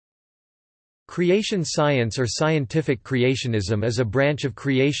Creation science or scientific creationism is a branch of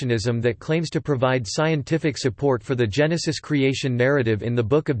creationism that claims to provide scientific support for the Genesis creation narrative in the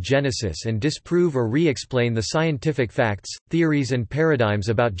Book of Genesis and disprove or re-explain the scientific facts, theories and paradigms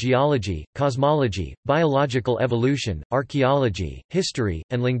about geology, cosmology, biological evolution, archaeology, history,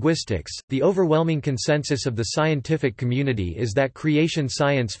 and linguistics. The overwhelming consensus of the scientific community is that creation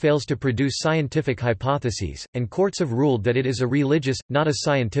science fails to produce scientific hypotheses, and courts have ruled that it is a religious, not a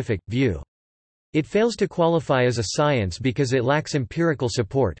scientific, view. It fails to qualify as a science because it lacks empirical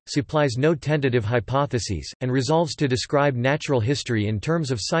support, supplies no tentative hypotheses, and resolves to describe natural history in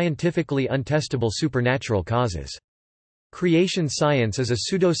terms of scientifically untestable supernatural causes. Creation science is a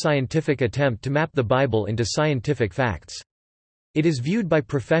pseudoscientific attempt to map the Bible into scientific facts. It is viewed by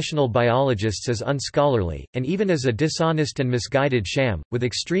professional biologists as unscholarly, and even as a dishonest and misguided sham, with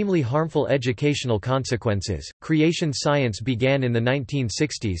extremely harmful educational consequences. Creation science began in the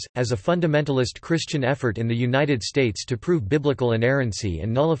 1960s, as a fundamentalist Christian effort in the United States to prove biblical inerrancy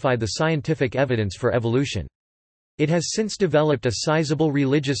and nullify the scientific evidence for evolution. It has since developed a sizable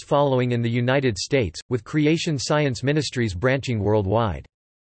religious following in the United States, with creation science ministries branching worldwide.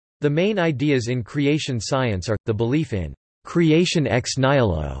 The main ideas in creation science are, the belief in creation ex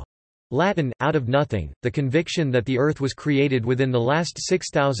nihilo, Latin, out of nothing, the conviction that the Earth was created within the last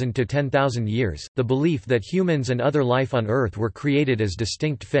 6,000 to 10,000 years, the belief that humans and other life on Earth were created as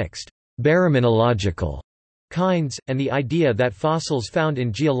distinct fixed, baraminological kinds, and the idea that fossils found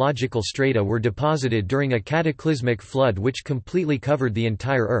in geological strata were deposited during a cataclysmic flood which completely covered the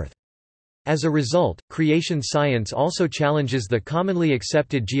entire Earth. As a result, creation science also challenges the commonly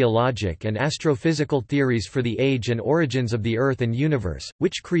accepted geologic and astrophysical theories for the age and origins of the Earth and universe,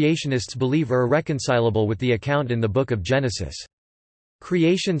 which creationists believe are irreconcilable with the account in the Book of Genesis.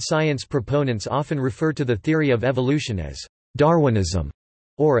 Creation science proponents often refer to the theory of evolution as Darwinism,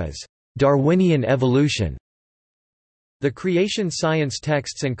 or as Darwinian evolution. The creation science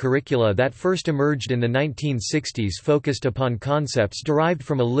texts and curricula that first emerged in the 1960s focused upon concepts derived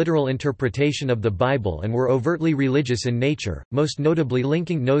from a literal interpretation of the Bible and were overtly religious in nature, most notably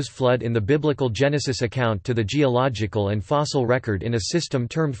linking Noah's flood in the biblical Genesis account to the geological and fossil record in a system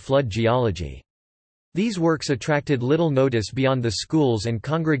termed flood geology. These works attracted little notice beyond the schools and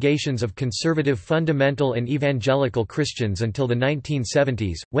congregations of conservative fundamental and evangelical Christians until the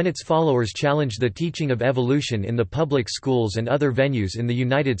 1970s, when its followers challenged the teaching of evolution in the public schools and other venues in the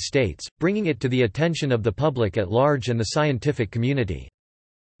United States, bringing it to the attention of the public at large and the scientific community.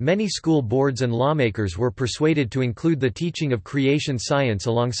 Many school boards and lawmakers were persuaded to include the teaching of creation science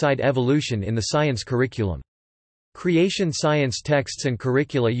alongside evolution in the science curriculum. Creation science texts and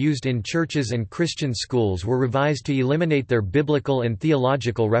curricula used in churches and Christian schools were revised to eliminate their biblical and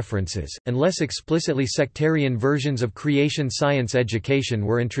theological references, and less explicitly sectarian versions of creation science education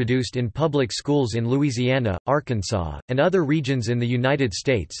were introduced in public schools in Louisiana, Arkansas, and other regions in the United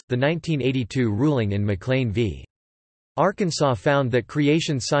States. The 1982 ruling in McLean v. Arkansas found that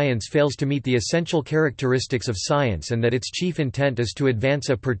creation science fails to meet the essential characteristics of science and that its chief intent is to advance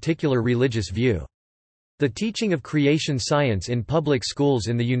a particular religious view. The teaching of creation science in public schools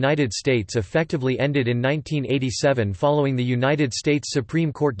in the United States effectively ended in 1987 following the United States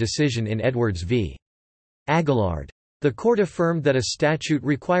Supreme Court decision in Edwards v. Aguillard. The court affirmed that a statute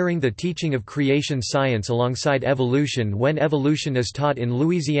requiring the teaching of creation science alongside evolution when evolution is taught in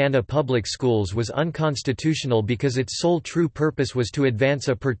Louisiana public schools was unconstitutional because its sole true purpose was to advance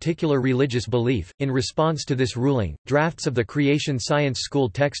a particular religious belief. In response to this ruling, drafts of the creation science school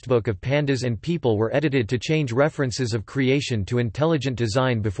textbook of Pandas and People were edited to change references of creation to intelligent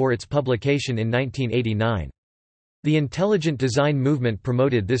design before its publication in 1989. The intelligent design movement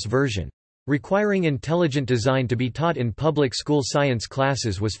promoted this version. Requiring intelligent design to be taught in public school science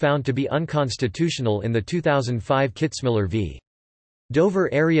classes was found to be unconstitutional in the 2005 Kitzmiller v.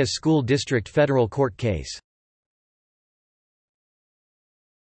 Dover Area School District Federal Court case.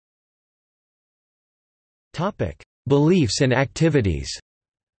 Beliefs and activities.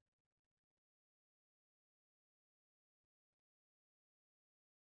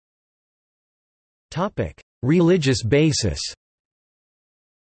 Religious basis.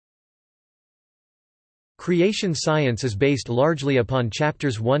 Creation science is based largely upon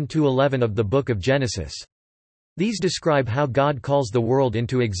chapters 1–11 of the Book of Genesis. These describe how God calls the world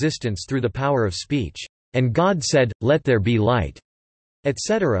into existence through the power of speech, "And God said, Let there be light,"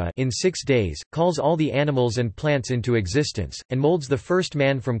 etc. in 6 days, calls all the animals and plants into existence, and molds the first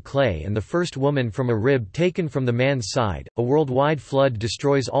man from clay and the first woman from a rib taken from the man's side. A worldwide flood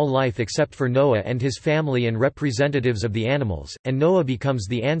destroys all life except for Noah and his family and representatives of the animals, and Noah becomes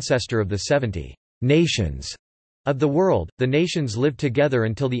the ancestor of the 70 nations Of the world, the nations live together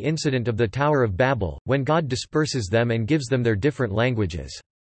until the incident of the Tower of Babel, when God disperses them and gives them their different languages.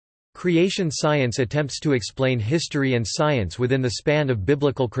 Creation science attempts to explain history and science within the span of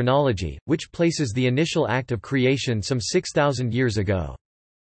biblical chronology, which places the initial act of creation some 6,000 years ago.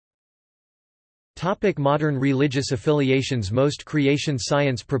 Modern religious affiliations. Most creation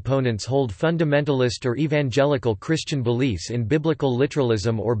science proponents hold fundamentalist or evangelical Christian beliefs in biblical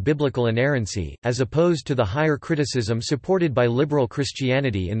literalism or biblical inerrancy, as opposed to the higher criticism supported by liberal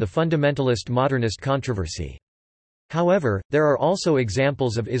Christianity in the fundamentalist modernist controversy. However, there are also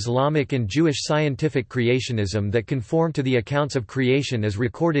examples of Islamic and Jewish scientific creationism that conform to the accounts of creation as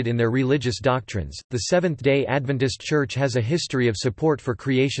recorded in their religious doctrines. The Seventh-day Adventist Church has a history of support for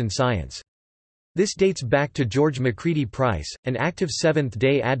creation science. This dates back to George McCready Price, an active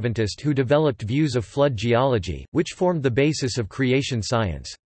Seventh-day Adventist who developed views of flood geology, which formed the basis of creation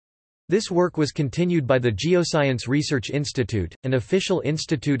science. This work was continued by the Geoscience Research Institute, an official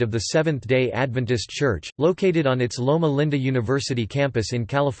institute of the Seventh-day Adventist Church, located on its Loma Linda University campus in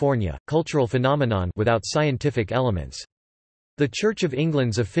California, cultural phenomenon without scientific elements. The Church of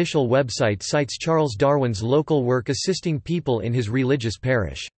England's official website cites Charles Darwin's local work assisting people in his religious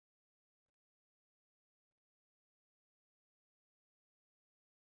parish.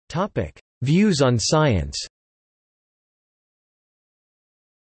 Views on science.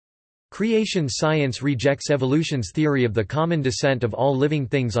 Creation science rejects evolution's theory of the common descent of all living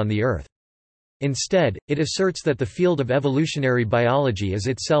things on the Earth. Instead, it asserts that the field of evolutionary biology is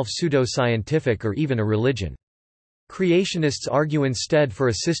itself pseudo-scientific or even a religion. Creationists argue instead for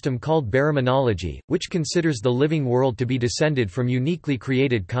a system called baraminology, which considers the living world to be descended from uniquely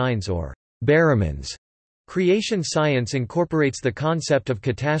created kinds or baramins. Creation science incorporates the concept of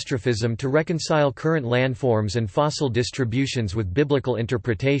catastrophism to reconcile current landforms and fossil distributions with biblical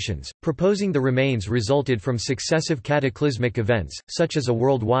interpretations, proposing the remains resulted from successive cataclysmic events, such as a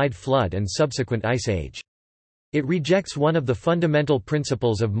worldwide flood and subsequent ice age. It rejects one of the fundamental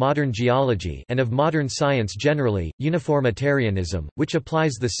principles of modern geology and of modern science generally, uniformitarianism, which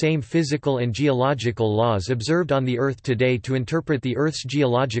applies the same physical and geological laws observed on the Earth today to interpret the Earth's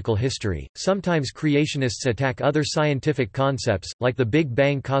geological history. Sometimes creationists attack other scientific concepts, like the Big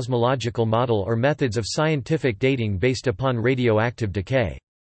Bang cosmological model or methods of scientific dating based upon radioactive decay.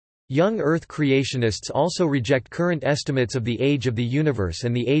 Young Earth creationists also reject current estimates of the age of the universe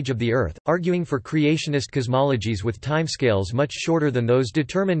and the age of the Earth, arguing for creationist cosmologies with timescales much shorter than those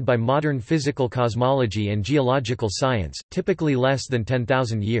determined by modern physical cosmology and geological science, typically less than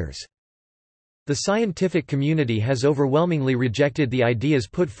 10,000 years. The scientific community has overwhelmingly rejected the ideas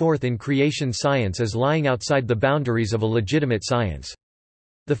put forth in creation science as lying outside the boundaries of a legitimate science.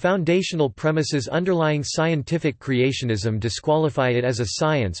 The foundational premises underlying scientific creationism disqualify it as a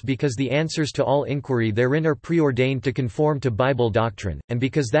science because the answers to all inquiry therein are preordained to conform to Bible doctrine, and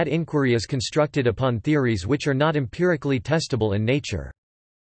because that inquiry is constructed upon theories which are not empirically testable in nature.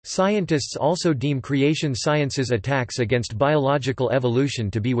 Scientists also deem creation science's attacks against biological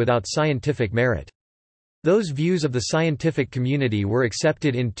evolution to be without scientific merit. Those views of the scientific community were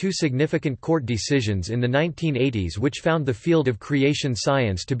accepted in two significant court decisions in the 1980s which found the field of creation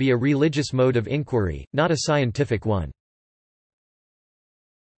science to be a religious mode of inquiry, not a scientific one.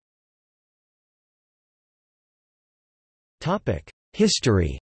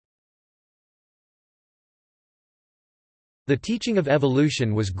 History. The teaching of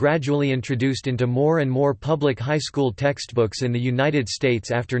evolution was gradually introduced into more and more public high school textbooks in the United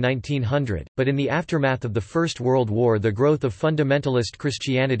States after 1900, but in the aftermath of the First World War the growth of fundamentalist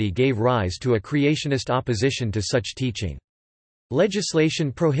Christianity gave rise to a creationist opposition to such teaching.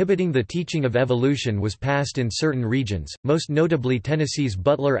 Legislation prohibiting the teaching of evolution was passed in certain regions, most notably Tennessee's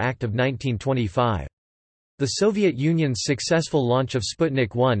Butler Act of 1925. The Soviet Union's successful launch of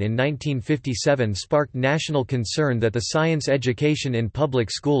Sputnik 1 in 1957 sparked national concern that the science education in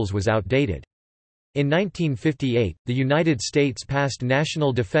public schools was outdated. In 1958, the United States passed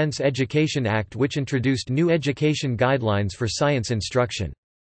National Defense Education Act which introduced new education guidelines for science instruction.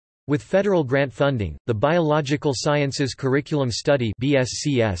 With federal grant funding, the Biological Sciences Curriculum Study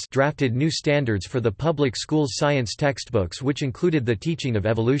 (BSCS) drafted new standards for the public schools' science textbooks which included the teaching of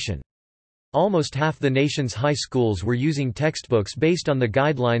evolution. Almost half the nation's high schools were using textbooks based on the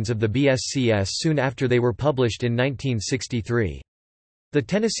guidelines of the BSCS soon after they were published in 1963. The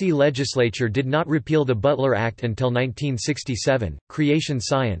Tennessee legislature did not repeal the Butler Act until 1967. Creation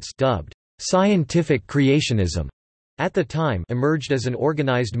science, dubbed scientific creationism, at the time emerged as an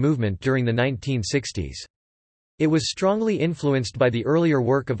organized movement during the 1960s. It was strongly influenced by the earlier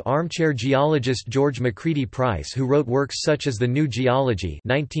work of armchair geologist George McCready Price, who wrote works such as The New Geology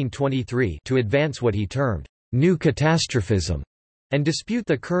 1923 to advance what he termed new catastrophism, and dispute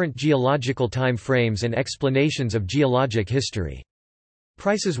the current geological time frames and explanations of geologic history.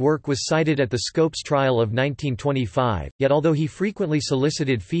 Price's work was cited at the Scopes trial of 1925, yet although he frequently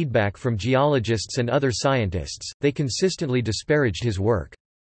solicited feedback from geologists and other scientists, they consistently disparaged his work.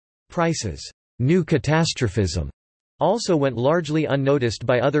 Price's new catastrophism also went largely unnoticed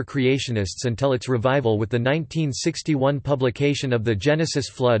by other creationists until its revival with the 1961 publication of The Genesis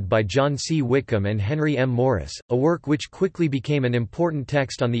Flood by John C. Wickham and Henry M. Morris, a work which quickly became an important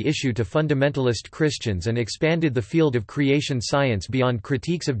text on the issue to fundamentalist Christians and expanded the field of creation science beyond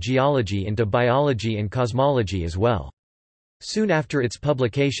critiques of geology into biology and cosmology as well. Soon after its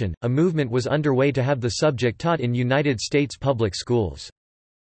publication, a movement was underway to have the subject taught in United States public schools.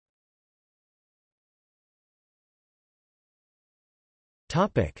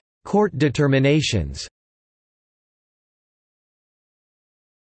 Court determinations.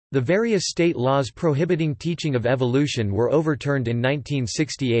 The various state laws prohibiting teaching of evolution were overturned in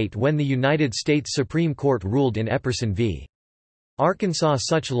 1968 when the United States Supreme Court ruled in Epperson v. Arkansas.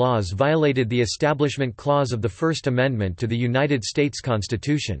 Such laws violated the Establishment Clause of the First Amendment to the United States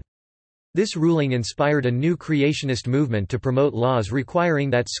Constitution. This ruling inspired a new creationist movement to promote laws requiring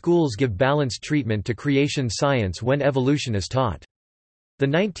that schools give balanced treatment to creation science when evolution is taught. The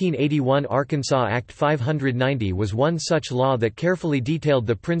 1981 Arkansas Act 590 was one such law that carefully detailed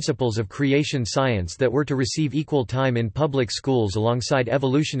the principles of creation science that were to receive equal time in public schools alongside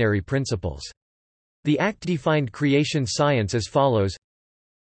evolutionary principles. The act defined creation science as follows.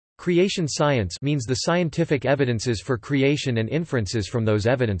 Creation science means the scientific evidences for creation and inferences from those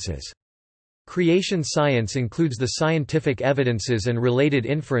evidences. Creation science includes the scientific evidences and related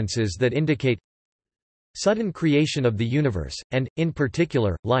inferences that indicate sudden creation of the universe, and, in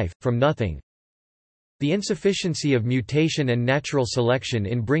particular, life, from nothing. The insufficiency of mutation and natural selection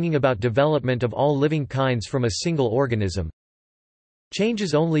in bringing about development of all living kinds from a single organism.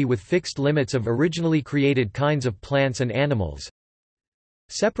 Changes only with fixed limits of originally created kinds of plants and animals.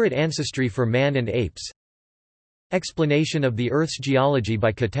 Separate ancestry for man and apes. Explanation of the Earth's geology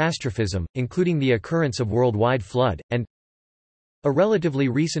by catastrophism, including the occurrence of worldwide flood, and a relatively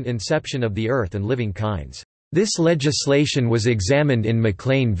recent inception of the Earth and living kinds. This legislation was examined in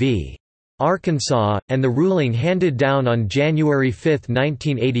McLean v. Arkansas, and the ruling handed down on January 5,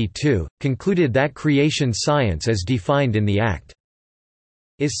 1982, concluded that creation science as defined in the Act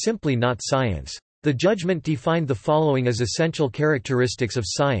is simply not science. The judgment defined the following as essential characteristics of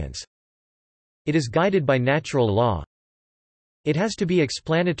science. It is guided by natural law. It has to be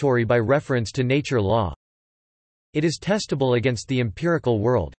explanatory by reference to nature law. It is testable against the empirical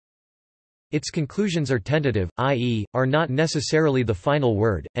world. Its conclusions are tentative, i.e., are not necessarily the final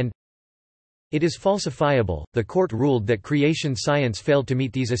word, and it is falsifiable. The court ruled that creation science failed to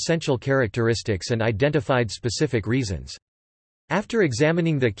meet these essential characteristics and identified specific reasons. After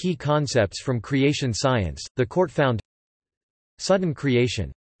examining the key concepts from creation science, the court found sudden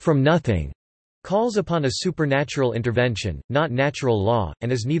creation from nothing calls upon a supernatural intervention, not natural law,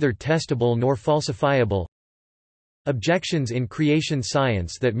 and is neither testable nor falsifiable. Objections in creation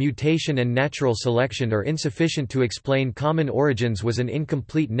science that mutation and natural selection are insufficient to explain common origins was an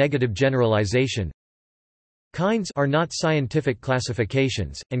incomplete negative generalization. Kinds are not scientific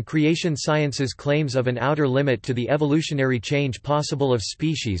classifications, and creation science's claims of an outer limit to the evolutionary change possible of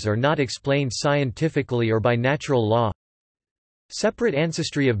species are not explained scientifically or by natural law. Separate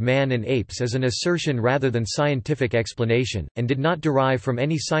ancestry of man and apes is an assertion rather than scientific explanation, and did not derive from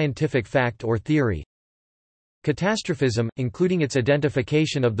any scientific fact or theory. Catastrophism, including its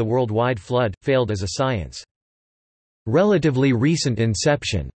identification of the worldwide flood, failed as a science. Relatively recent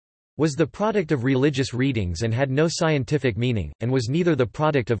inception was the product of religious readings and had no scientific meaning, and was neither the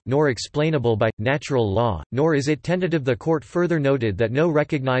product of, nor explainable by, natural law, nor is it tentative. The court further noted that no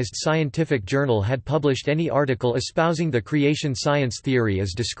recognized scientific journal had published any article espousing the creation science theory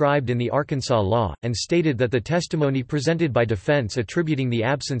as described in the Arkansas law, and stated that the testimony presented by defense attributing the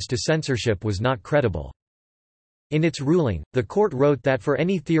absence to censorship was not credible. In its ruling, the court wrote that for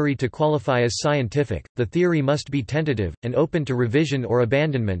any theory to qualify as scientific, the theory must be tentative, and open to revision or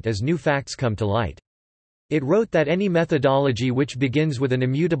abandonment as new facts come to light. It wrote that any methodology which begins with an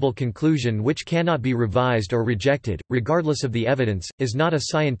immutable conclusion which cannot be revised or rejected, regardless of the evidence, is not a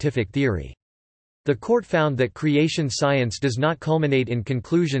scientific theory. The court found that creation science does not culminate in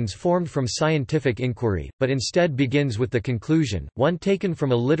conclusions formed from scientific inquiry, but instead begins with the conclusion, one taken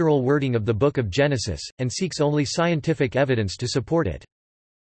from a literal wording of the Book of Genesis, and seeks only scientific evidence to support it.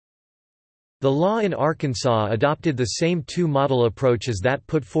 The law in Arkansas adopted the same two-model approach as that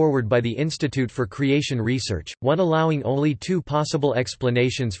put forward by the Institute for Creation Research, one allowing only two possible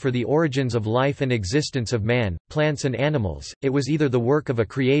explanations for the origins of life and existence of man, plants and animals: it was either the work of a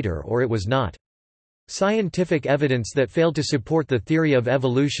creator or it was not. Scientific evidence that failed to support the theory of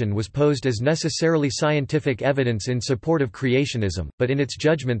evolution was posed as necessarily scientific evidence in support of creationism, but in its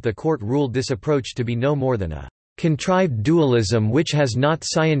judgment the court ruled this approach to be no more than a contrived dualism which has not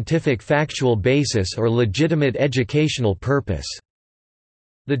scientific factual basis or legitimate educational purpose.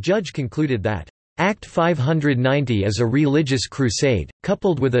 The judge concluded that Act 590 is a religious crusade,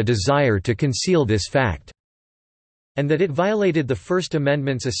 coupled with a desire to conceal this fact, and that it violated the First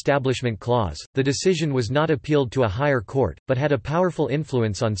Amendment's Establishment Clause. The decision was not appealed to a higher court, but had a powerful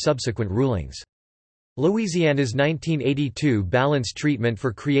influence on subsequent rulings. Louisiana's 1982 Balanced Treatment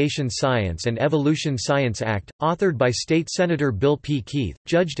for Creation Science and Evolution Science Act, authored by State Senator Bill P. Keith,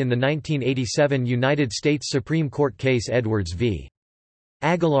 judged in the 1987 United States Supreme Court case Edwards v.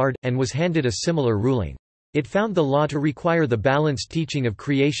 Aguillard, and was handed a similar ruling. It found the law to require the balanced teaching of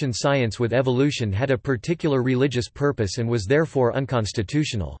creation science with evolution had a particular religious purpose and was therefore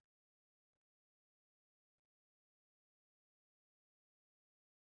unconstitutional.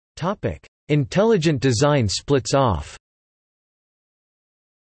 Intelligent design splits off.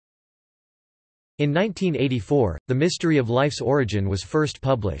 In 1984, The Mystery of Life's Origin was first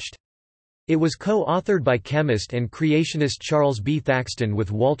published. It was co-authored by chemist and creationist Charles B. Thaxton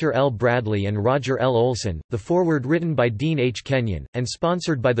with Walter L. Bradley and Roger L. Olson, the foreword written by Dean H. Kenyon, and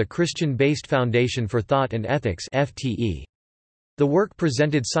sponsored by the Christian-based Foundation for Thought and Ethics (FTE). The work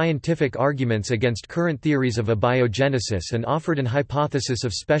presented scientific arguments against current theories of abiogenesis and offered an hypothesis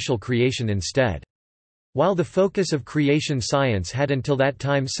of special creation instead. While the focus of creation science had until that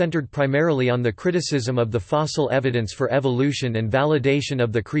time centered primarily on the criticism of the fossil evidence for evolution and validation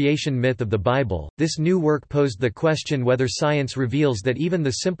of the creation myth of the Bible, this new work posed the question whether science reveals that even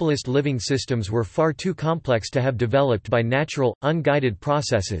the simplest living systems were far too complex to have developed by natural, unguided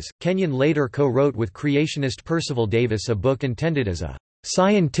processes. Kenyon later co-wrote with creationist Percival Davis a book intended as a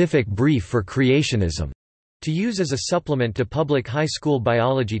scientific brief for creationism, to use as a supplement to public high school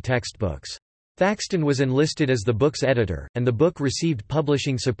biology textbooks. Thaxton was enlisted as the book's editor, and the book received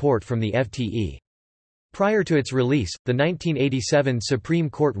publishing support from the FTE. Prior to its release, the 1987 Supreme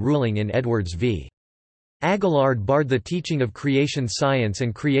Court ruling in Edwards v. Aguillard barred the teaching of creation science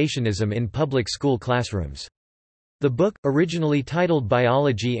and creationism in public school classrooms. The book, originally titled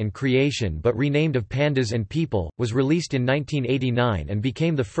Biology and Creation but renamed Of Pandas and People, was released in 1989 and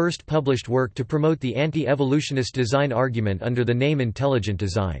became the first published work to promote the anti-evolutionist design argument under the name Intelligent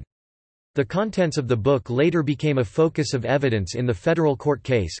Design. The contents of the book later became a focus of evidence in the federal court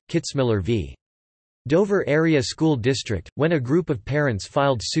case, Kitzmiller v. Dover Area School District, when a group of parents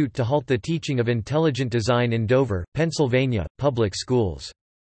filed suit to halt the teaching of intelligent design in Dover, Pennsylvania, public schools.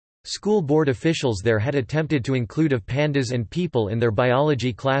 School board officials there had attempted to include Of Pandas and People in their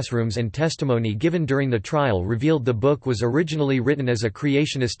biology classrooms, and testimony given during the trial revealed the book was originally written as a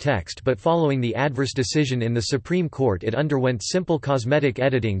creationist text, but following the adverse decision in the Supreme Court it underwent simple cosmetic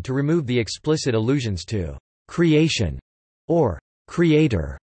editing to remove the explicit allusions to creation or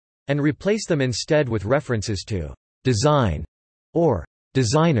creator and replace them instead with references to design or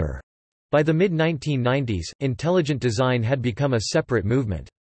designer. By the mid-1990s, intelligent design had become a separate movement.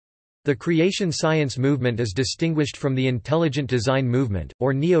 The creation science movement is distinguished from the intelligent design movement,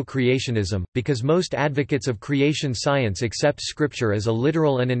 or neo-creationism, because most advocates of creation science accept Scripture as a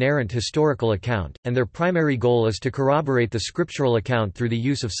literal and inerrant historical account, and their primary goal is to corroborate the scriptural account through the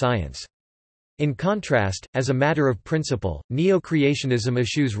use of science. In contrast, as a matter of principle, neo-creationism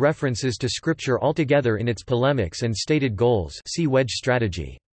eschews references to Scripture altogether in its polemics and stated goals. See wedge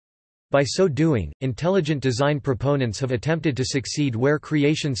strategy. By so doing, intelligent design proponents have attempted to succeed where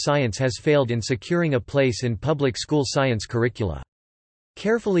creation science has failed in securing a place in public school science curricula.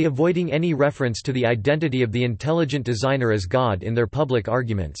 Carefully avoiding any reference to the identity of the intelligent designer as God in their public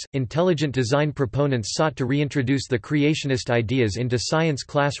arguments, intelligent design proponents sought to reintroduce the creationist ideas into science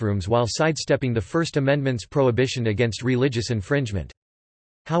classrooms while sidestepping the First Amendment's prohibition against religious infringement.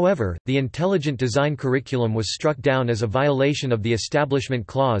 However, the intelligent design curriculum was struck down as a violation of the Establishment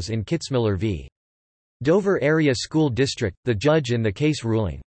Clause in Kitzmiller v. Dover Area School District, the judge in the case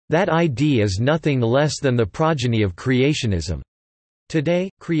ruling, "That idea is nothing less than the progeny of creationism." Today,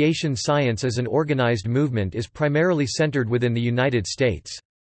 creation science as an organized movement is primarily centered within the United States.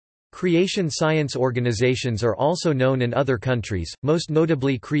 Creation science organizations are also known in other countries, most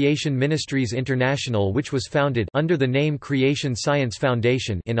notably Creation Ministries International, which was founded under the name Creation Science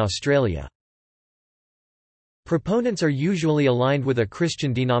Foundation in Australia. Proponents are usually aligned with a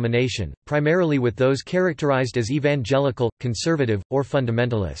Christian denomination, primarily with those characterized as evangelical, conservative, or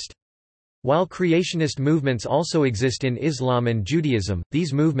fundamentalist. While creationist movements also exist in Islam and Judaism,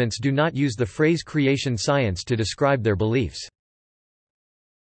 these movements do not use the phrase creation science to describe their beliefs.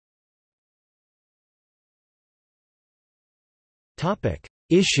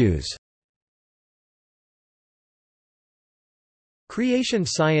 Issues. Creation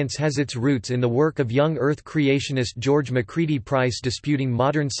science has its roots in the work of young Earth creationist George Macready Price disputing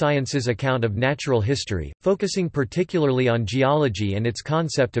modern science's account of natural history, focusing particularly on geology and its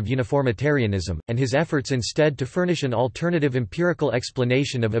concept of uniformitarianism, and his efforts instead to furnish an alternative empirical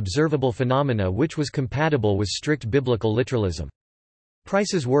explanation of observable phenomena which was compatible with strict biblical literalism.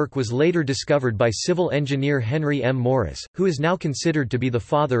 Price's work was later discovered by civil engineer Henry M. Morris, who is now considered to be the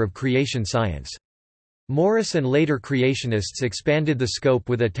father of creation science. Morris and later creationists expanded the scope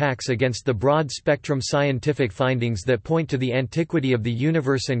with attacks against the broad-spectrum scientific findings that point to the antiquity of the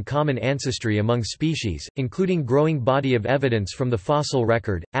universe and common ancestry among species, including growing body of evidence from the fossil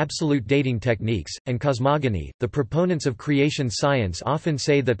record, absolute dating techniques, and cosmogony. The proponents of creation science often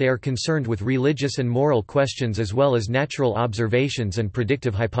say that they are concerned with religious and moral questions as well as natural observations and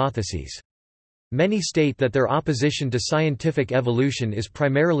predictive hypotheses. Many state that their opposition to scientific evolution is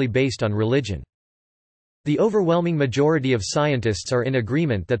primarily based on religion. The overwhelming majority of scientists are in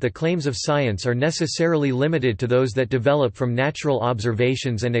agreement that the claims of science are necessarily limited to those that develop from natural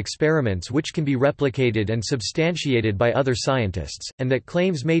observations and experiments which can be replicated and substantiated by other scientists, and that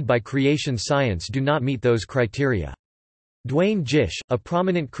claims made by creation science do not meet those criteria. Duane Gish, a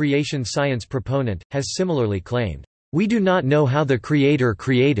prominent creation science proponent, has similarly claimed, "We do not know how the Creator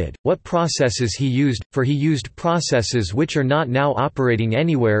created, what processes he used, for he used processes which are not now operating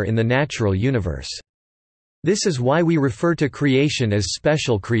anywhere in the natural universe. This is why we refer to creation as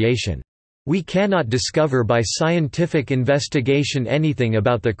special creation. We cannot discover by scientific investigation anything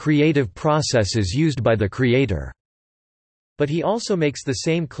about the creative processes used by the Creator." But he also makes the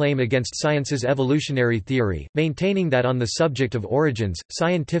same claim against science's evolutionary theory, maintaining that on the subject of origins,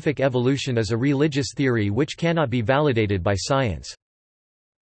 scientific evolution is a religious theory which cannot be validated by science.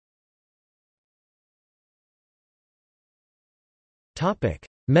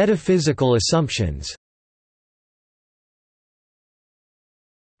 Metaphysical assumptions.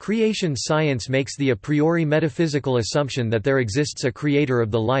 Creation science makes the a priori metaphysical assumption that there exists a creator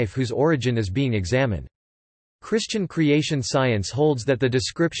of the life whose origin is being examined. Christian creation science holds that the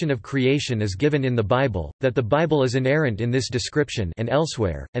description of creation is given in the Bible, that the Bible is inerrant in this description and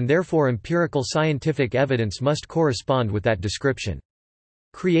elsewhere, and therefore empirical scientific evidence must correspond with that description.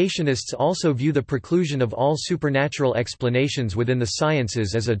 Creationists also view the preclusion of all supernatural explanations within the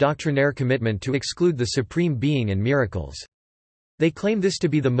sciences as a doctrinaire commitment to exclude the supreme being and miracles. They claim this to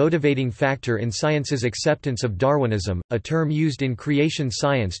be the motivating factor in science's acceptance of Darwinism, a term used in creation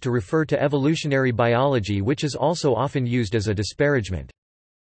science to refer to evolutionary biology which is also often used as a disparagement.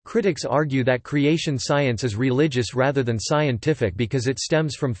 Critics argue that creation science is religious rather than scientific because it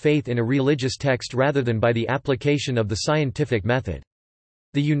stems from faith in a religious text rather than by the application of the scientific method.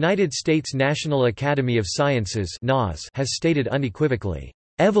 The United States National Academy of Sciences has stated unequivocally,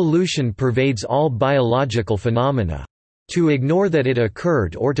 "Evolution pervades all biological phenomena. To ignore that it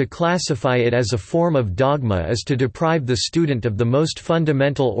occurred or to classify it as a form of dogma is to deprive the student of the most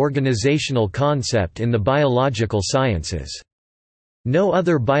fundamental organizational concept in the biological sciences. No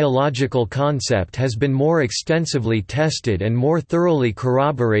other biological concept has been more extensively tested and more thoroughly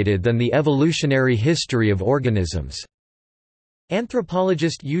corroborated than the evolutionary history of organisms."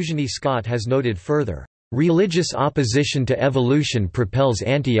 Anthropologist Eugenie Scott has noted further, "Religious opposition to evolution propels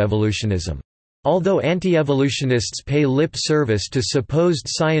anti-evolutionism. Although anti-evolutionists pay lip service to supposed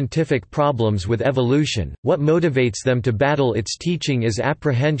scientific problems with evolution, what motivates them to battle its teaching is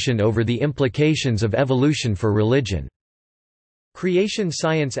apprehension over the implications of evolution for religion." Creation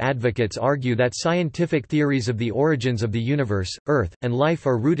science advocates argue that scientific theories of the origins of the universe, Earth, and life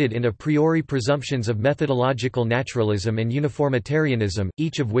are rooted in a priori presumptions of methodological naturalism and uniformitarianism,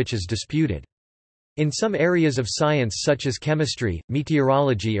 each of which is disputed. In some areas of science such as chemistry,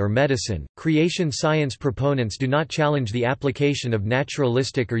 meteorology or medicine, creation science proponents do not challenge the application of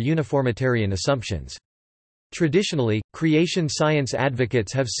naturalistic or uniformitarian assumptions. Traditionally, creation science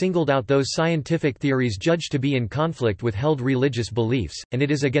advocates have singled out those scientific theories judged to be in conflict with held religious beliefs, and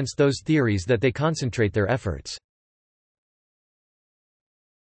it is against those theories that they concentrate their efforts.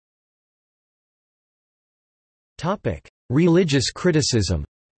 Religious criticism.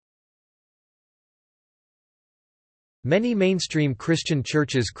 Many mainstream Christian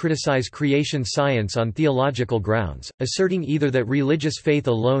churches criticize creation science on theological grounds, asserting either that religious faith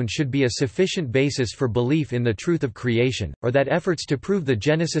alone should be a sufficient basis for belief in the truth of creation, or that efforts to prove the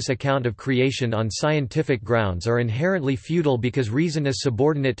Genesis account of creation on scientific grounds are inherently futile because reason is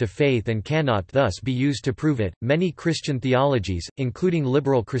subordinate to faith and cannot thus be used to prove it. Many Christian theologies, including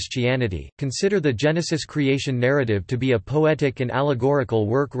liberal Christianity, consider the Genesis creation narrative to be a poetic and allegorical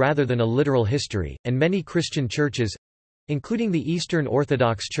work rather than a literal history, and many Christian churches, including the Eastern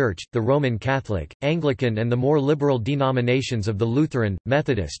Orthodox Church, the Roman Catholic, Anglican and the more liberal denominations of the Lutheran,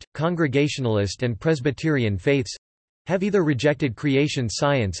 Methodist, Congregationalist and Presbyterian faiths, have either rejected creation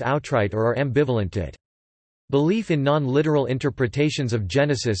science outright or are ambivalent to it. Belief in non-literal interpretations of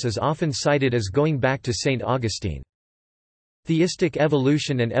Genesis is often cited as going back to St. Augustine. Theistic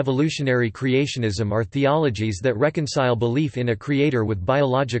evolution and evolutionary creationism are theologies that reconcile belief in a creator with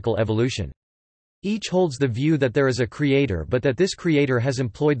biological evolution. Each holds the view that there is a creator but that this creator has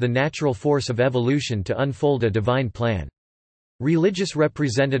employed the natural force of evolution to unfold a divine plan. Religious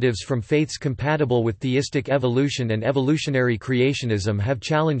representatives from faiths compatible with theistic evolution and evolutionary creationism have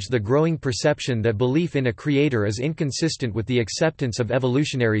challenged the growing perception that belief in a creator is inconsistent with the acceptance of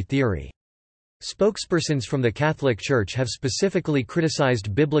evolutionary theory. Spokespersons from the Catholic Church have specifically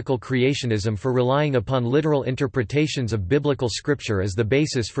criticized biblical creationism for relying upon literal interpretations of biblical scripture as the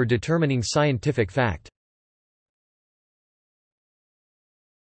basis for determining scientific fact.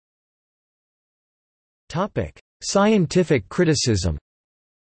 Scientific criticism.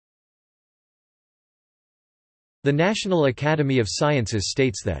 The National Academy of Sciences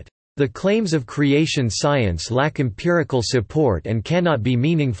states that the claims of creation science lack empirical support and cannot be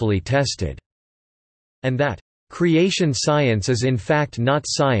meaningfully tested, and that creation science is in fact not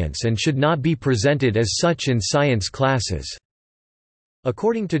science and should not be presented as such in science classes.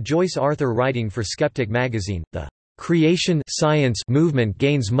 According to Joyce Arthur writing for Skeptic magazine, the creation science movement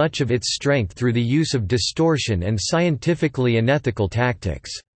gains much of its strength through the use of distortion and scientifically unethical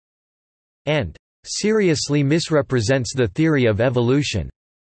tactics, and seriously misrepresents the theory of evolution.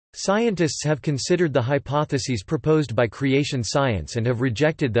 Scientists have considered the hypotheses proposed by creation science and have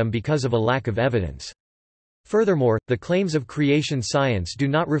rejected them because of a lack of evidence. Furthermore, the claims of creation science do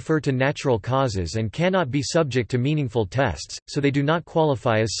not refer to natural causes and cannot be subject to meaningful tests, so they do not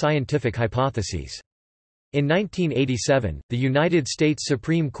qualify as scientific hypotheses. In 1987, the United States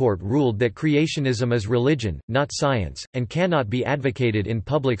Supreme Court ruled that creationism is religion, not science, and cannot be advocated in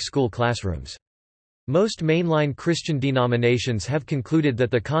public school classrooms. Most mainline Christian denominations have concluded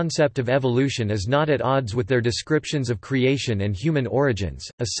that the concept of evolution is not at odds with their descriptions of creation and human origins.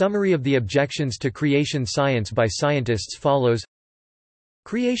 A summary of the objections to creation science by scientists follows.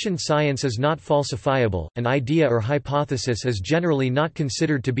 Creation science is not falsifiable. An idea or hypothesis is generally not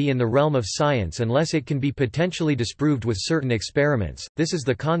considered to be in the realm of science unless it can be potentially disproved with certain experiments. This is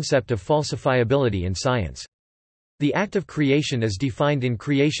the concept of falsifiability in science. The act of creation as defined in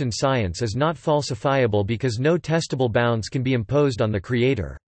creation science is not falsifiable because no testable bounds can be imposed on the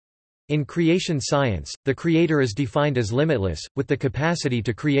creator. In creation science, the creator is defined as limitless, with the capacity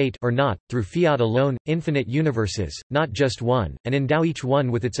to create or not, through fiat alone, infinite universes, not just one, and endow each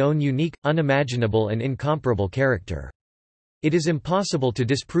one with its own unique, unimaginable and incomparable character. It is impossible to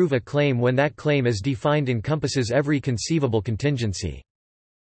disprove a claim when that claim as defined encompasses every conceivable contingency.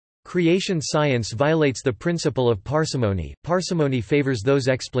 Creation science violates the principle of parsimony. Parsimony favors those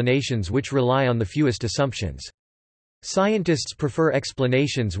explanations which rely on the fewest assumptions. Scientists prefer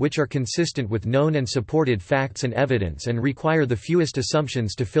explanations which are consistent with known and supported facts and evidence and require the fewest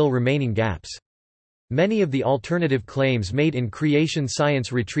assumptions to fill remaining gaps. Many of the alternative claims made in creation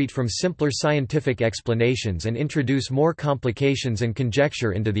science retreat from simpler scientific explanations and introduce more complications and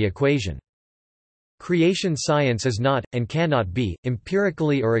conjecture into the equation. Creation science is not, and cannot be,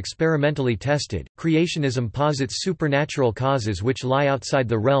 empirically or experimentally tested. Creationism posits supernatural causes which lie outside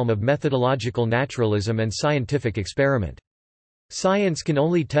the realm of methodological naturalism and scientific experiment. Science can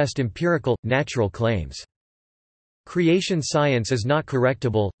only test empirical, natural claims. Creation science is not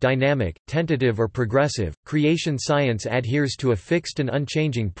correctable, dynamic, tentative or progressive. Creation science adheres to a fixed and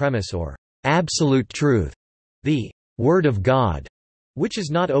unchanging premise or absolute truth, the Word of God, which is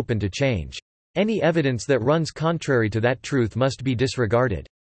not open to change. Any evidence that runs contrary to that truth must be disregarded.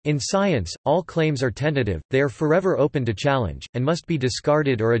 In science, all claims are tentative, they are forever open to challenge, and must be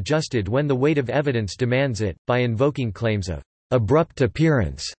discarded or adjusted when the weight of evidence demands it, by invoking claims of abrupt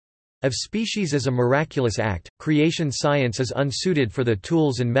appearance of species as a miraculous act. Creation science is unsuited for the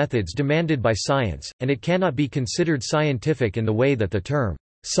tools and methods demanded by science, and it cannot be considered scientific in the way that the term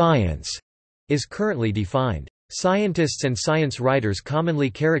science is currently defined. Scientists and science writers commonly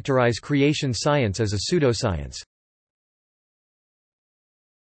characterize creation science as a pseudoscience.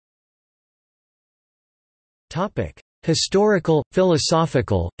 Historical,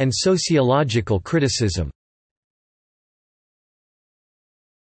 philosophical, and sociological criticism.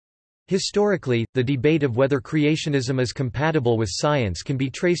 Historically, the debate of whether creationism is compatible with science can be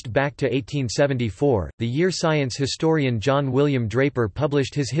traced back to 1874, the year science historian John William Draper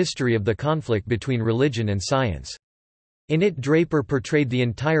published his History of the Conflict Between Religion and Science. In it, Draper portrayed the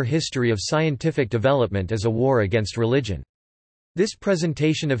entire history of scientific development as a war against religion. This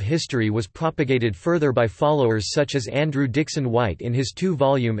presentation of history was propagated further by followers such as Andrew Dixon White in his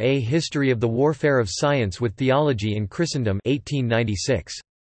two-volume A History of the Warfare of Science with Theology in Christendom 1896.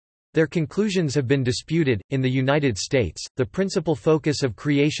 Their conclusions have been disputed. In the United States, the principal focus of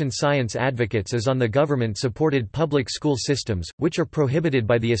creation science advocates is on the government-supported public school systems, which are prohibited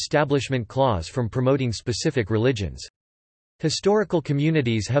by the Establishment Clause from promoting specific religions. Historical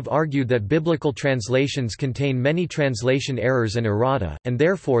communities have argued that biblical translations contain many translation errors and errata, and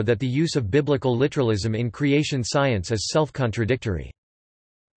therefore that the use of biblical literalism in creation science is self-contradictory.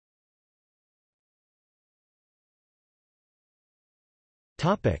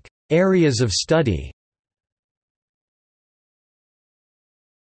 Areas of study.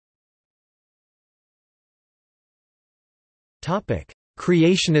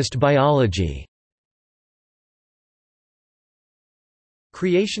 Creationist biology.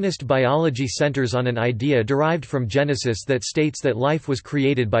 Creationist biology centers on an idea derived from Genesis that states that life was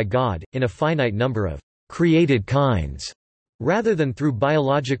created by God, in a finite number of created kinds, rather than through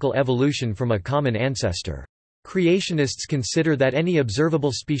biological evolution from a common ancestor. Creationists consider that any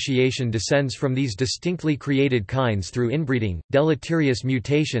observable speciation descends from these distinctly created kinds through inbreeding, deleterious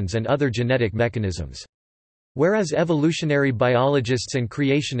mutations and other genetic mechanisms. Whereas evolutionary biologists and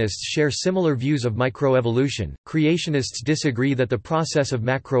creationists share similar views of microevolution, creationists disagree that the process of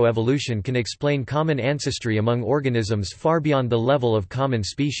macroevolution can explain common ancestry among organisms far beyond the level of common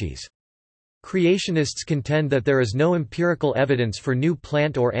species. Creationists contend that there is no empirical evidence for new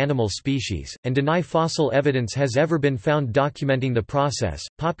plant or animal species, and deny fossil evidence has ever been found documenting the process.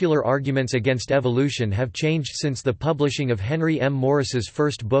 Popular arguments against evolution have changed since the publishing of Henry M. Morris's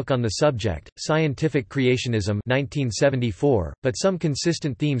first book on the subject, Scientific Creationism, 1974, but some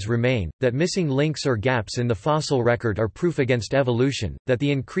consistent themes remain: that missing links or gaps in the fossil record are proof against evolution, that the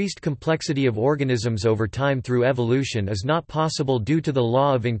increased complexity of organisms over time through evolution is not possible due to the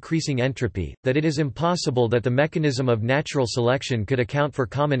law of increasing entropy, that it is impossible that the mechanism of natural selection could account for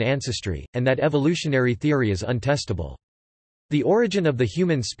common ancestry, and that evolutionary theory is untestable. The origin of the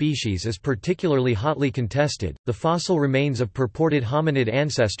human species is particularly hotly contested. The fossil remains of purported hominid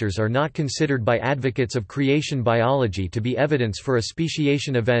ancestors are not considered by advocates of creation biology to be evidence for a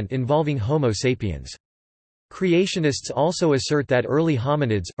speciation event involving Homo sapiens. Creationists also assert that early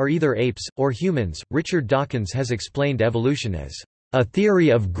hominids are either apes or humans. Richard Dawkins has explained evolution as a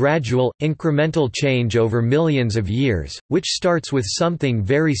theory of gradual, incremental change over millions of years, which starts with something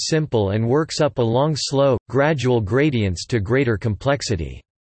very simple and works up along slow, gradual gradients to greater complexity,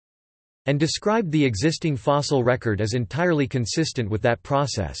 and described the existing fossil record as entirely consistent with that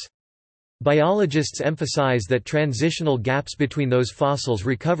process. Biologists emphasize that transitional gaps between those fossils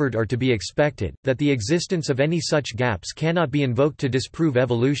recovered are to be expected, that the existence of any such gaps cannot be invoked to disprove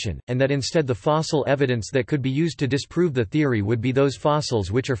evolution, and that instead the fossil evidence that could be used to disprove the theory would be those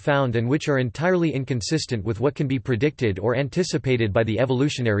fossils which are found and which are entirely inconsistent with what can be predicted or anticipated by the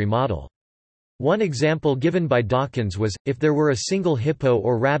evolutionary model. One example given by Dawkins was, if there were a single hippo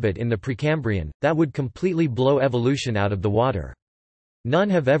or rabbit in the Precambrian, that would completely blow evolution out of the water.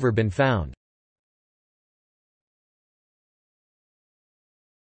 None have ever been found.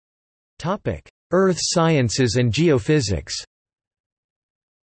 Earth sciences and geophysics.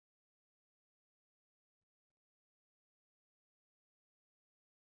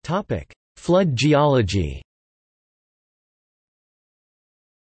 Flood geology.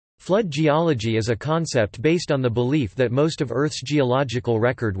 Flood geology is a concept based on the belief that most of Earth's geological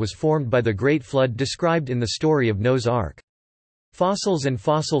record was formed by the Great Flood described in the story of Noah's Ark. Fossils and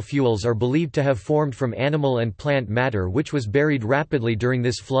fossil fuels are believed to have formed from animal and plant matter which was buried rapidly during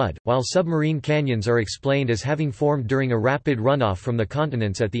this flood, while submarine canyons are explained as having formed during a rapid runoff from the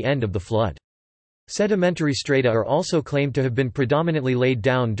continents at the end of the flood. Sedimentary strata are also claimed to have been predominantly laid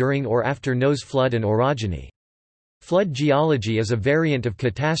down during or after Noah's flood and orogeny. Flood geology is a variant of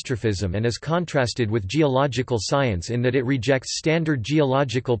catastrophism and is contrasted with geological science in that it rejects standard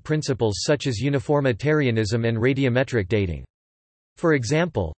geological principles such as uniformitarianism and radiometric dating. For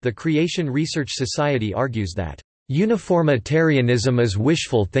example, the Creation Research Society argues that uniformitarianism is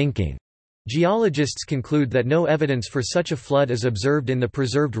wishful thinking. Geologists conclude that no evidence for such a flood is observed in the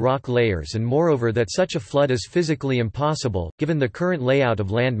preserved rock layers and moreover that such a flood is physically impossible, given the current layout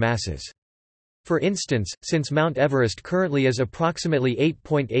of land masses. For instance, since Mount Everest currently is approximately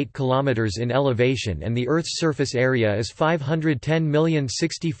 8.8 kilometers in elevation and the Earth's surface area is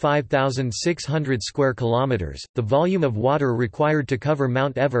 510,065,600 square kilometers, the volume of water required to cover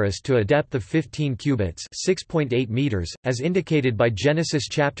Mount Everest to a depth of 15 cubits, 6.8 meters, as indicated by Genesis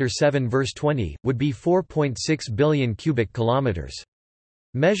chapter 7 verse 20, would be 4.6 billion cubic kilometers.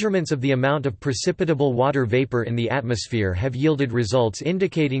 Measurements of the amount of precipitable water vapor in the atmosphere have yielded results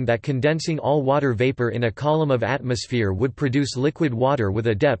indicating that condensing all water vapor in a column of atmosphere would produce liquid water with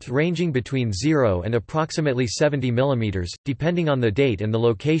a depth ranging between 0 and approximately 70 mm, depending on the date and the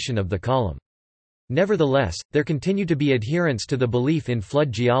location of the column. Nevertheless, there continue to be adherents to the belief in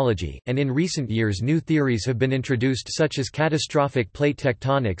flood geology, and in recent years new theories have been introduced such as catastrophic plate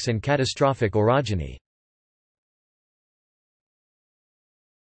tectonics and catastrophic orogeny.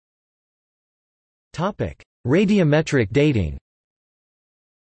 Radiometric dating.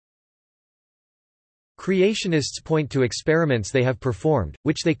 Creationists point to experiments they have performed,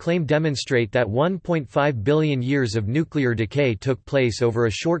 which they claim demonstrate that 1.5 billion years of nuclear decay took place over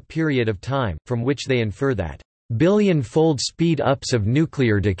a short period of time, from which they infer that billion-fold speed-ups of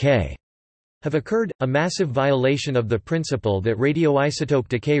nuclear decay have occurred, a massive violation of the principle that radioisotope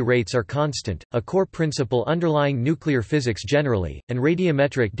decay rates are constant, a core principle underlying nuclear physics generally, and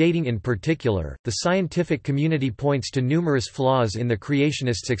radiometric dating in particular. The scientific community points to numerous flaws in the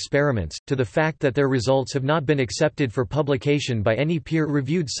creationists' experiments, to the fact that their results have not been accepted for publication by any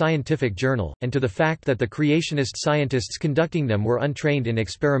peer-reviewed scientific journal, and to the fact that the creationist scientists conducting them were untrained in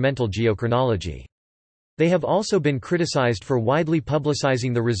experimental geochronology. They have also been criticized for widely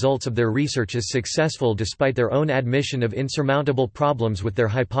publicizing the results of their research as successful despite their own admission of insurmountable problems with their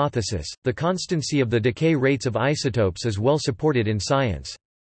hypothesis. The constancy of the decay rates of isotopes is well supported in science.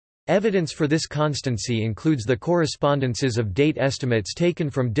 Evidence for this constancy includes the correspondences of date estimates taken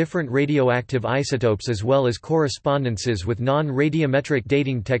from different radioactive isotopes as well as correspondences with non-radiometric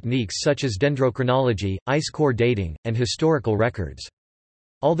dating techniques such as dendrochronology, ice core dating, and historical records.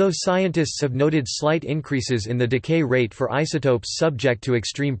 Although scientists have noted slight increases in the decay rate for isotopes subject to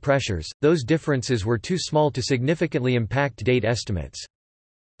extreme pressures, those differences were too small to significantly impact date estimates.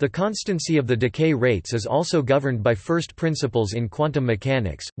 The constancy of the decay rates is also governed by first principles in quantum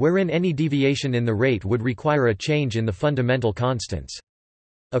mechanics, wherein any deviation in the rate would require a change in the fundamental constants.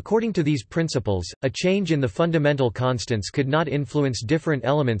 According to these principles, a change in the fundamental constants could not influence different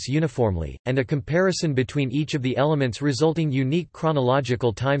elements uniformly, and a comparison between each of the elements resulting unique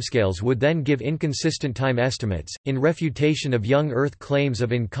chronological timescales would then give inconsistent time estimates. In refutation of young Earth claims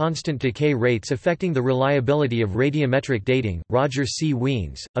of inconstant decay rates affecting the reliability of radiometric dating, Roger C.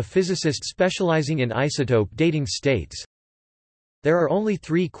 Wiens, a physicist specializing in isotope dating, states, "There are only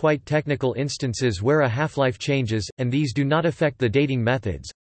 3 quite technical instances where a half-life changes, and these do not affect the dating methods.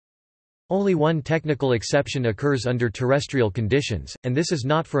 Only one technical exception occurs under terrestrial conditions, and this is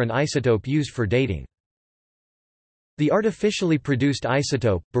not for an isotope used for dating. The artificially produced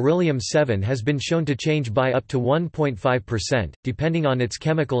isotope, beryllium-7, has been shown to change by up to 1.5%, depending on its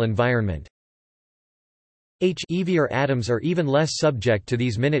chemical environment. Heavier atoms are even less subject to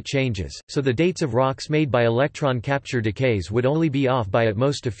these minute changes, so the dates of rocks made by electron capture decays would only be off by at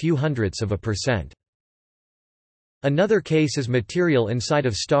most a few hundredths of a percent. Another case is material inside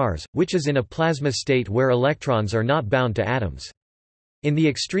of stars, which is in a plasma state where electrons are not bound to atoms. In the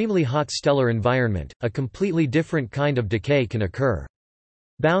extremely hot stellar environment, a completely different kind of decay can occur.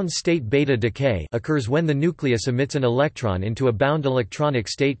 Bound state beta decay occurs when the nucleus emits an electron into a bound electronic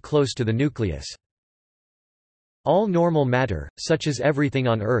state close to the nucleus. All normal matter, such as everything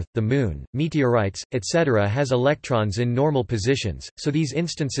on Earth, the Moon, meteorites, etc., has electrons in normal positions, so these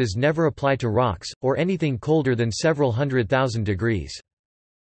instances never apply to rocks, or anything colder than several 100,000 degrees.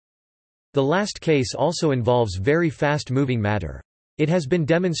 The last case also involves very fast-moving matter. It has been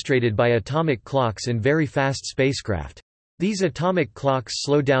demonstrated by atomic clocks in very fast spacecraft. These atomic clocks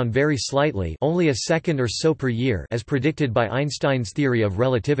slow down very slightly, only a second or so per year, as predicted by Einstein's theory of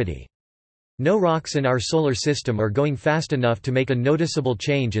relativity. No rocks in our solar system are going fast enough to make a noticeable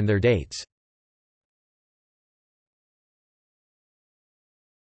change in their dates.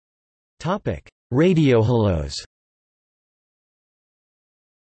 Radiohaloes.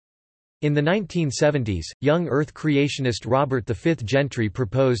 In the 1970s, young Earth creationist Robert V. Gentry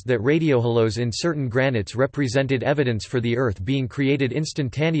proposed that radiohaloes in certain granites represented evidence for the Earth being created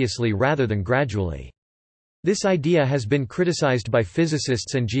instantaneously rather than gradually. This idea has been criticized by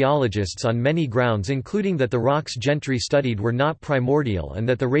physicists and geologists on many grounds, including that the rocks Gentry studied were not primordial and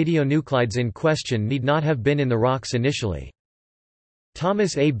that the radionuclides in question need not have been in the rocks initially.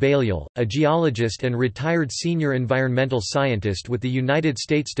 Thomas A. Balliol, a geologist and retired senior environmental scientist with the United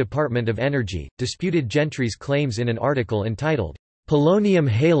States Department of Energy, disputed Gentry's claims in an article entitled, "Polonium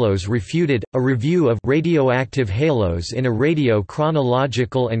Halos Refuted, a Review of Radioactive Halos in a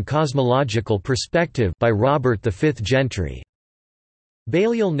Radio-Chronological and Cosmological Perspective" by Robert V. Gentry.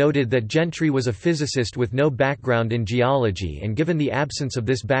 Balliol noted that Gentry was a physicist with no background in geology, and given the absence of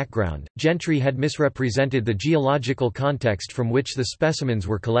this background, Gentry had misrepresented the geological context from which the specimens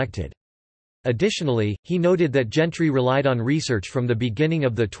were collected. Additionally, he noted that Gentry relied on research from the beginning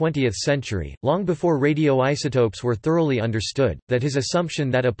of the 20th century, long before radioisotopes were thoroughly understood, that his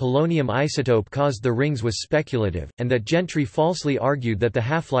assumption that a polonium isotope caused the rings was speculative, and that Gentry falsely argued that the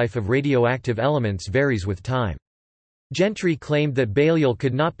half-life of radioactive elements varies with time. Gentry claimed that Balliol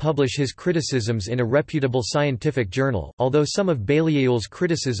could not publish his criticisms in a reputable scientific journal, although some of Balliol's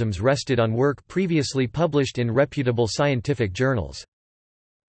criticisms rested on work previously published in reputable scientific journals.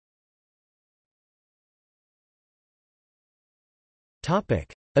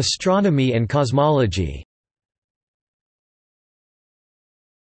 Astronomy and cosmology.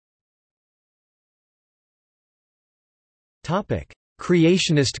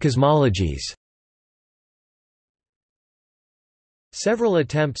 Creationist cosmologies. Several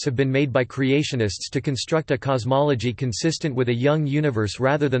attempts have been made by creationists to construct a cosmology consistent with a young universe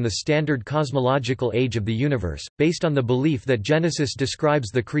rather than the standard cosmological age of the universe, based on the belief that Genesis describes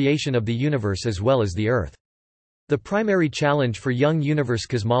the creation of the universe as well as the Earth. The primary challenge for young universe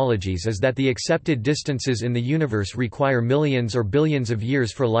cosmologies is that the accepted distances in the universe require millions or billions of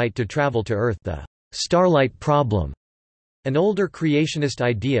years for light to travel to Earth, the starlight problem. An older creationist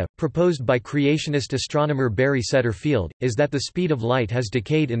idea, proposed by creationist astronomer Barry Setterfield, is that the speed of light has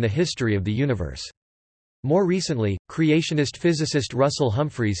decayed in the history of the universe. More recently, creationist physicist Russell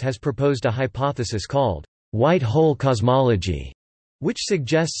Humphreys has proposed a hypothesis called white hole cosmology, which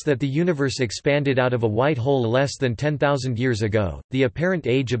suggests that the universe expanded out of a white hole less than 10,000 years ago. The apparent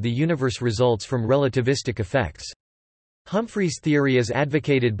age of the universe results from relativistic effects. Humphreys' theory is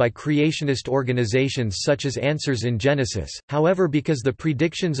advocated by creationist organizations such as Answers in Genesis, however, because the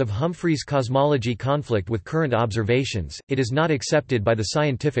predictions of Humphreys' cosmology conflict with current observations, it is not accepted by the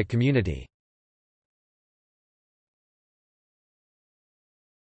scientific community.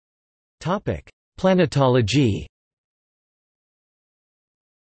 Planetology.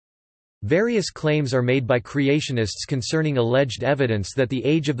 Various claims are made by creationists concerning alleged evidence that the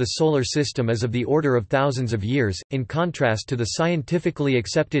age of the Solar System is of the order of thousands of years, in contrast to the scientifically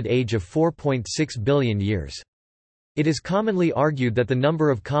accepted age of 4.6 billion years. It is commonly argued that the number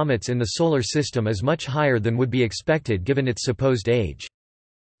of comets in the Solar System is much higher than would be expected given its supposed age.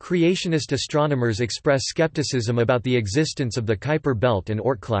 Creationist astronomers express skepticism about the existence of the Kuiper belt and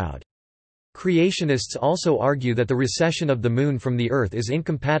Oort cloud. Creationists also argue that the recession of the Moon from the Earth is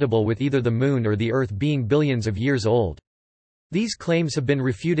incompatible with either the Moon or the Earth being billions of years old. These claims have been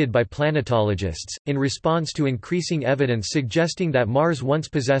refuted by planetologists. In response to increasing evidence suggesting that Mars once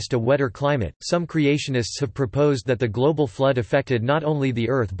possessed a wetter climate, some creationists have proposed that the global flood affected not only the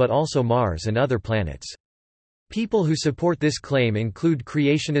Earth but also Mars and other planets. People who support this claim include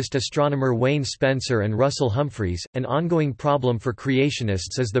creationist astronomer Wayne Spencer and Russell Humphreys. An ongoing problem for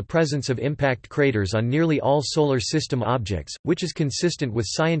creationists is the presence of impact craters on nearly all solar system objects, which is consistent with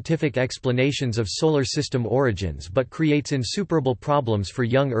scientific explanations of solar system origins but creates insuperable problems for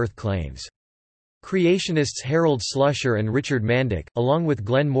young Earth claims. Creationists Harold Slusher and Richard Mandick, along with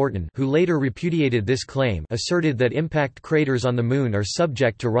Glenn Morton, who later repudiated this claim, asserted that impact craters on the Moon are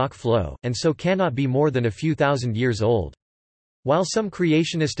subject to rock flow, and so cannot be more than a few thousand years old. While some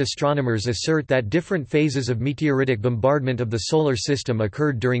creationist astronomers assert that different phases of meteoritic bombardment of the Solar System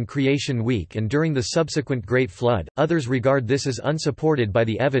occurred during Creation Week and during the subsequent Great Flood, others regard this as unsupported by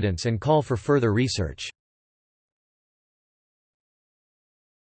the evidence and call for further research.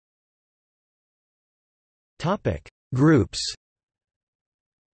 Groups.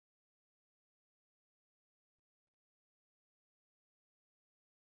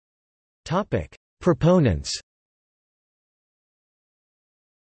 Proponents.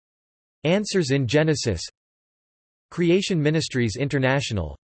 Answers in Genesis, Creation Ministries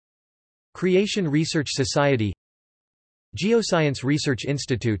International, Creation Research Society, Geoscience Research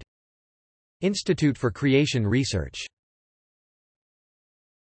Institute, Institute for Creation Research.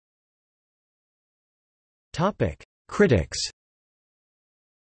 Critics.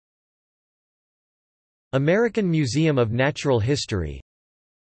 American Museum of Natural History,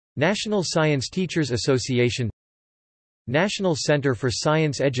 National Science Teachers Association, National Center for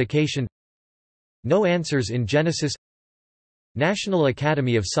Science Education, No Answers in Genesis, National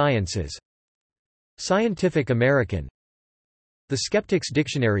Academy of Sciences, Scientific American, The Skeptics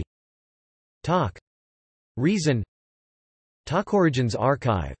Dictionary. Talk. Reason. Talkorigins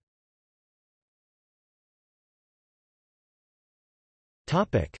Archive.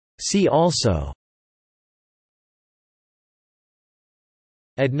 See also: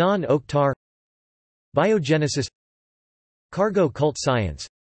 Adnan Oktar, Biogenesis, Cargo cult science,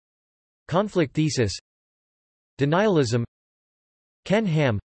 Conflict thesis, Denialism, Ken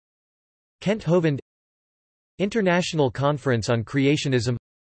Ham, Kent Hovind, International Conference on Creationism,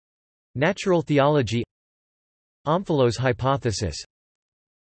 Natural theology, Omphalos hypothesis,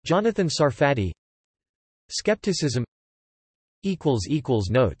 Jonathan Sarfati, Skepticism.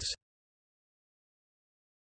 Notes